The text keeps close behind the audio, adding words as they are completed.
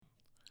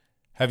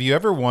Have you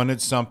ever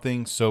wanted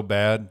something so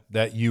bad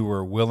that you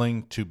were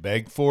willing to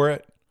beg for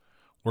it?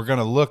 We're going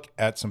to look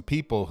at some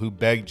people who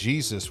begged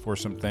Jesus for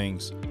some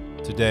things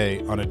today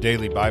on a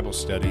daily Bible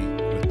study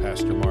with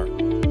Pastor Mark.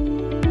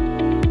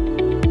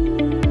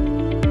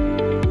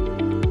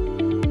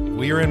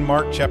 We are in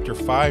Mark chapter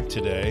 5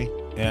 today,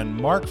 and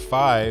Mark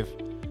 5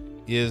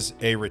 is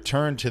a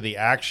return to the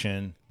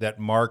action that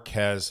Mark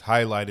has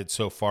highlighted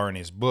so far in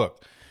his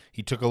book.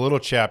 He took a little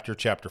chapter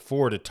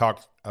 4, to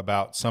talk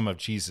about some of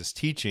Jesus'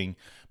 teaching,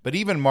 but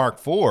even Mark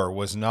 4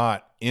 was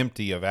not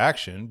empty of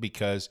action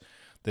because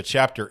the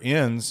chapter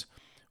ends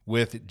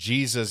with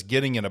Jesus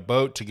getting in a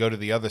boat to go to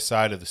the other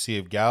side of the Sea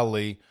of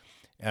Galilee,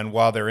 and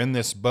while they're in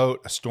this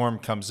boat, a storm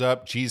comes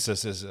up.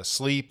 Jesus is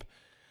asleep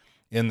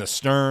in the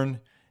stern,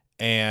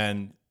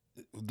 and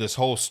this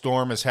whole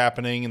storm is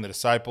happening, and the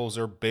disciples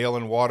are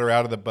bailing water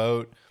out of the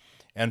boat,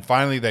 and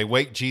finally they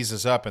wake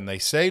Jesus up, and they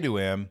say to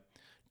him,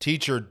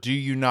 "Teacher, do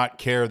you not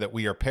care that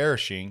we are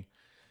perishing?"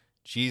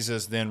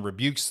 Jesus then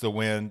rebukes the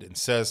wind and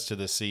says to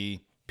the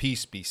sea,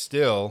 "Peace, be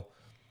still."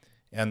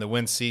 And the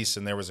wind ceased,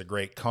 and there was a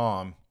great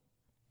calm.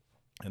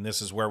 And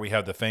this is where we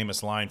have the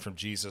famous line from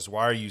Jesus,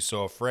 "Why are you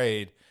so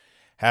afraid?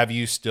 Have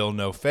you still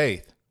no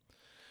faith?"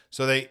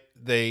 So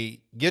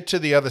they get to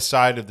the other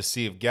side of the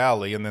Sea of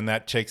Galilee, and then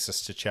that takes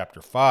us to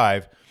chapter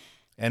 5.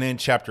 And in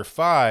chapter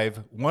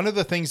 5, one of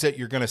the things that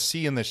you're going to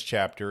see in this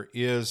chapter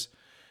is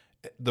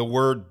the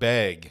word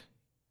beg.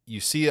 You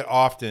see it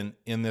often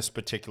in this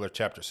particular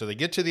chapter. So they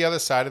get to the other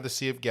side of the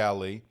Sea of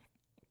Galilee,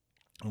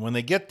 and when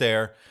they get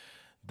there,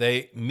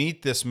 they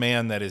meet this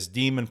man that is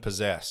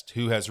demon-possessed,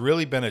 who has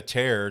really been a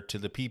terror to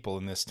the people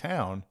in this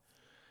town.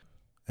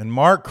 And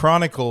Mark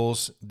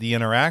chronicles the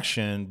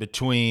interaction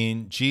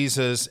between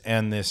Jesus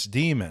and this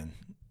demon.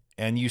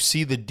 And you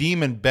see the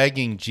demon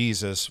begging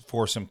Jesus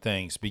for some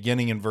things.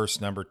 Beginning in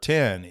verse number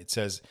 10, it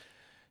says,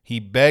 he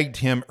begged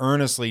him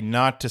earnestly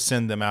not to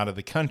send them out of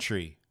the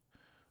country.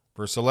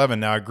 Verse 11,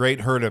 now a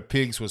great herd of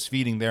pigs was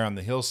feeding there on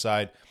the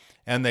hillside,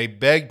 and they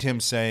begged him,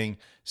 saying,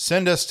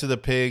 "Send us to the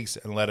pigs,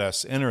 and let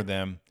us enter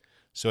them."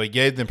 So he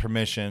gave them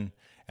permission,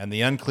 and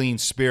the unclean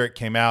spirit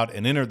came out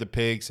and entered the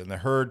pigs, and the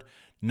herd,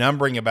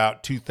 numbering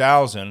about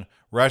 2,000,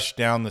 rushed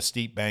down the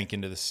steep bank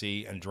into the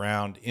sea and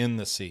drowned in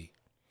the sea.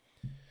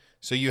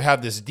 So you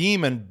have this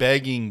demon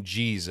begging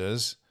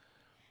Jesus,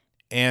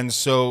 and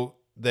so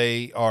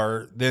they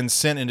are then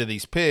sent into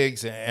these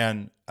pigs,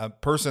 and a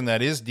person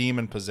that is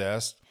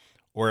demon-possessed,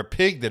 or a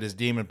pig that is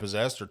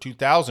demon-possessed, or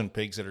 2,000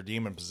 pigs that are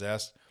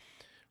demon-possessed,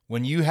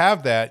 when you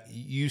have that,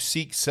 you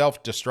seek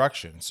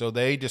self-destruction. So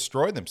they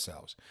destroy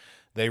themselves.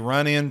 They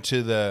run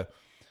into the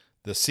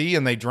sea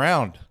and they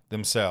drown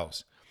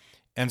themselves.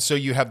 And so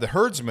you have the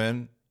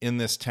herdsmen in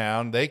this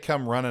town. They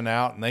come running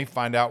out and they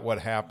find out what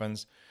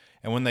happens.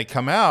 And when they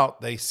come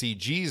out, they see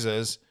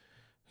Jesus,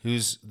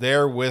 who's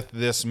there with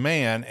this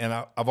man. And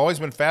I've always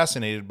been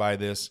fascinated by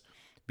this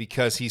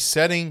because he's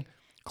sitting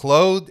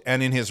clothed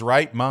and in his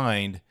right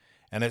mind.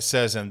 And it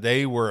says, and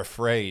they were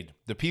afraid.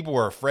 The people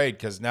were afraid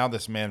because now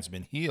this man's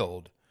been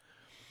healed.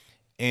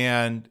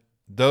 And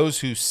those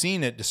who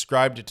seen it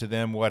described it to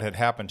them what had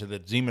happened to the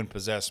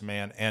demon-possessed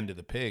man and to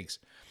the pigs.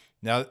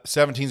 Now,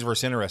 17's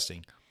verse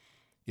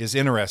is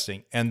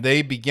interesting. And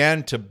they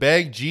began to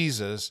beg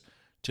Jesus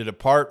to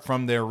depart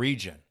from their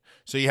region.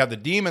 So you have the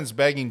demons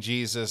begging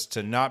Jesus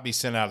to not be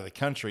sent out of the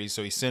country,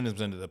 so he sends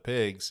them into the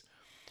pigs.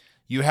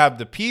 You have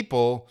the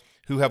people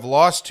who have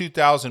lost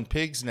 2,000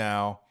 pigs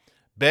now,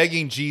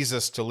 begging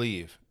Jesus to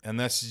leave. And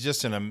that's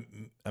just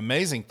an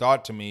amazing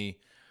thought to me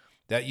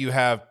that you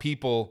have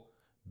people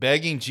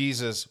begging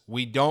Jesus,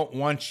 we don't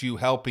want you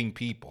helping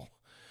people.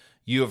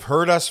 You have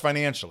hurt us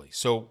financially.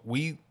 So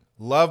we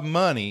love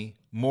money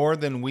more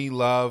than we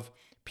love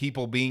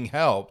people being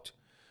helped.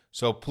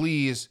 So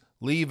please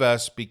leave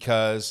us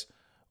because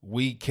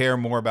we care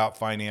more about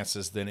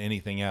finances than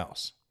anything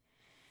else.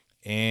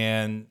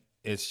 And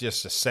it's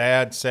just a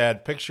sad,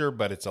 sad picture,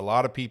 but it's a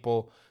lot of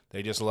people.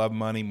 They just love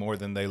money more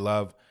than they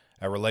love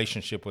a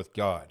relationship with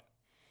God.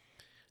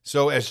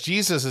 So as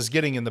Jesus is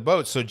getting in the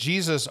boat, so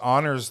Jesus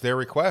honors their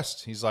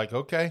request. He's like,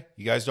 okay,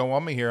 you guys don't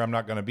want me here. I'm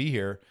not going to be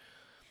here.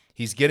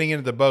 He's getting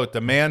into the boat.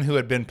 The man who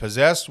had been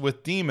possessed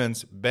with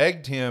demons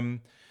begged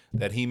him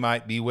that he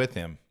might be with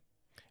him,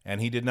 and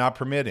he did not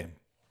permit him.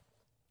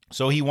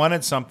 So he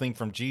wanted something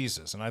from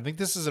Jesus. And I think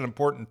this is an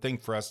important thing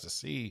for us to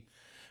see,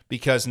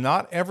 because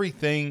not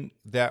everything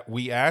that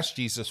we ask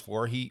Jesus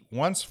for, he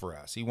wants for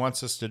us. He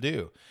wants us to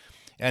do.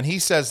 And he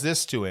says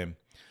this to him,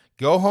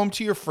 "Go home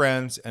to your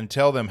friends and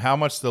tell them how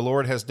much the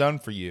Lord has done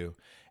for you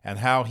and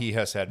how he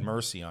has had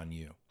mercy on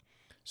you."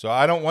 So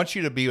I don't want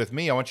you to be with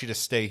me. I want you to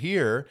stay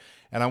here,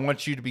 and I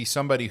want you to be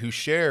somebody who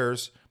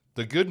shares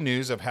the good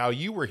news of how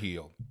you were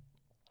healed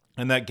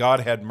and that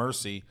God had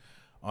mercy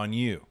on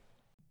you.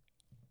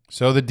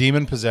 So the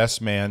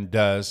demon-possessed man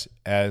does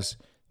as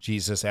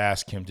Jesus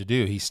asked him to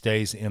do. He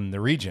stays in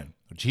the region.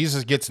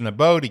 Jesus gets in the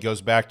boat. He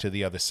goes back to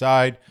the other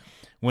side.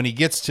 When he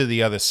gets to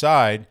the other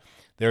side,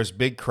 there's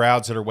big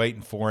crowds that are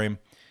waiting for him.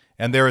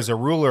 And there is a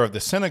ruler of the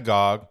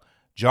synagogue,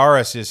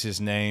 Jairus is his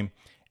name,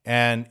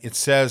 And it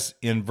says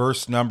in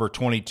verse number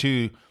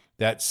 22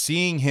 that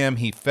seeing him,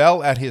 he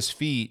fell at his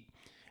feet,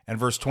 and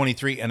verse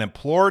 23, and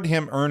implored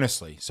him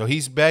earnestly. So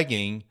he's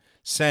begging,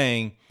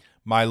 saying,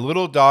 my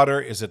little daughter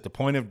is at the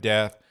point of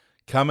death.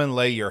 Come and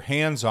lay your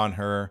hands on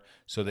her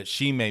so that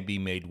she may be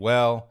made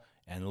well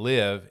and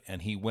live.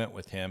 And he went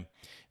with him.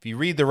 If you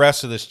read the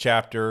rest of this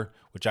chapter,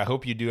 which I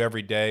hope you do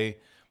every day,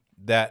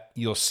 that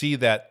you'll see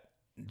that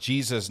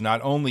Jesus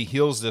not only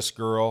heals this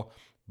girl,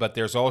 but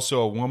there's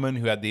also a woman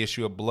who had the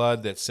issue of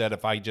blood that said,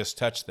 if I just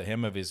touch the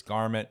hem of his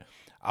garment,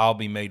 I'll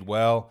be made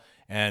well.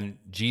 And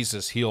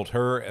Jesus healed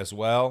her as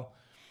well.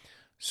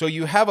 So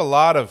you have a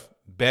lot of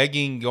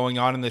begging going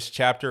on in this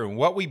chapter, and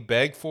what we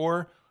beg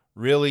for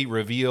really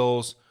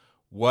reveals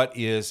what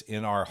is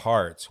in our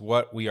hearts,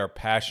 what we are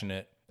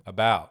passionate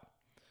about.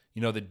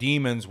 You know, the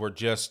demons were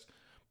just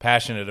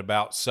passionate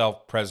about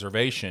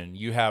self-preservation.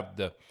 You have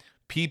the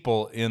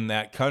people in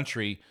that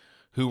country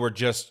who were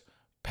just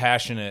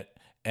passionate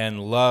and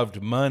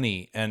loved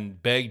money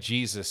and begged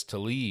Jesus to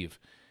leave.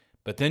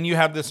 But then you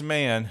have this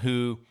man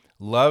who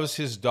loves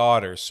his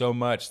daughter so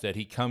much that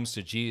he comes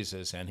to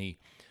Jesus and he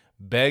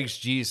begs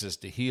Jesus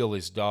to heal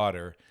his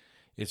daughter.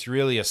 It's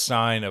really a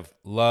sign of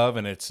love,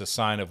 and it's a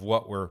sign of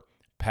what we're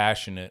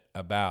passionate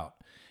about.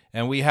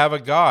 And we have a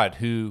God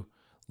who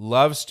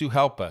loves to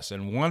help us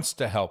and wants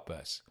to help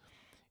us.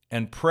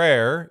 And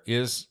prayer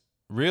is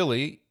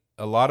really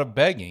a lot of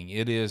begging.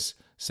 It is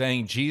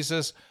saying,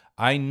 Jesus,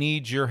 I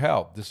need your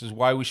help. This is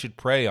why we should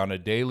pray on a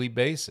daily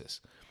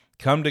basis.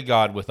 Come to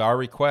God with our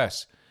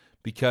requests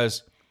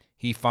because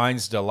he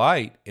finds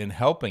delight in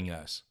helping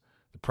us.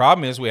 The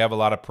problem is we have a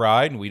lot of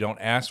pride and we don't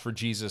ask for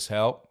Jesus'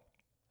 help.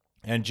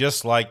 And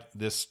just like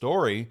this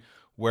story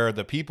where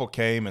the people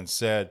came and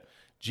said,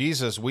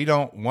 Jesus, we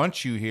don't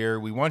want you here.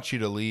 We want you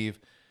to leave.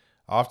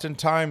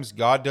 Oftentimes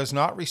God does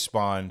not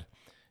respond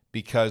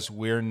because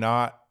we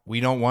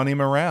don't want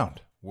him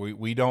around.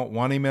 We don't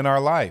want him in our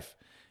life.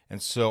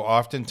 And so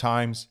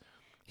oftentimes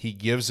he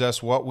gives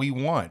us what we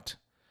want.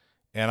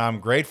 And I'm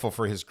grateful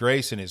for his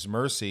grace and his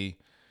mercy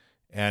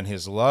and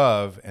his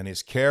love and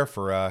his care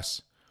for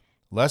us.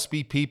 Let's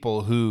be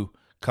people who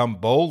come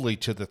boldly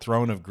to the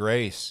throne of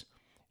grace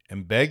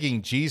and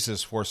begging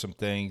Jesus for some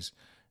things,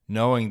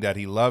 knowing that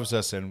he loves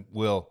us and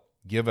will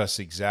give us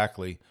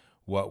exactly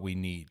what we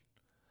need.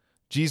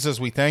 Jesus,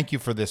 we thank you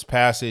for this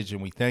passage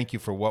and we thank you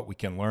for what we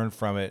can learn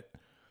from it.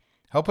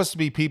 Help us to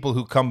be people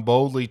who come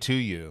boldly to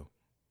you,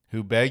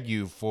 who beg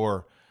you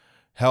for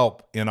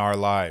help in our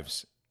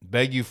lives,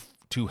 beg you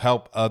to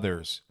help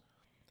others.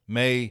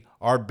 May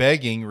our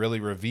begging really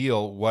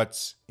reveal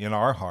what's in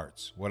our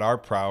hearts, what our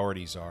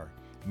priorities are.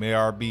 May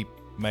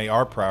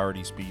our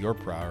priorities be your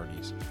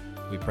priorities.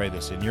 We pray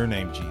this in your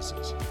name,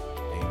 Jesus.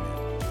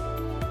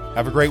 Amen.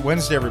 Have a great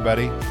Wednesday,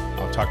 everybody.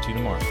 I'll talk to you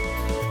tomorrow.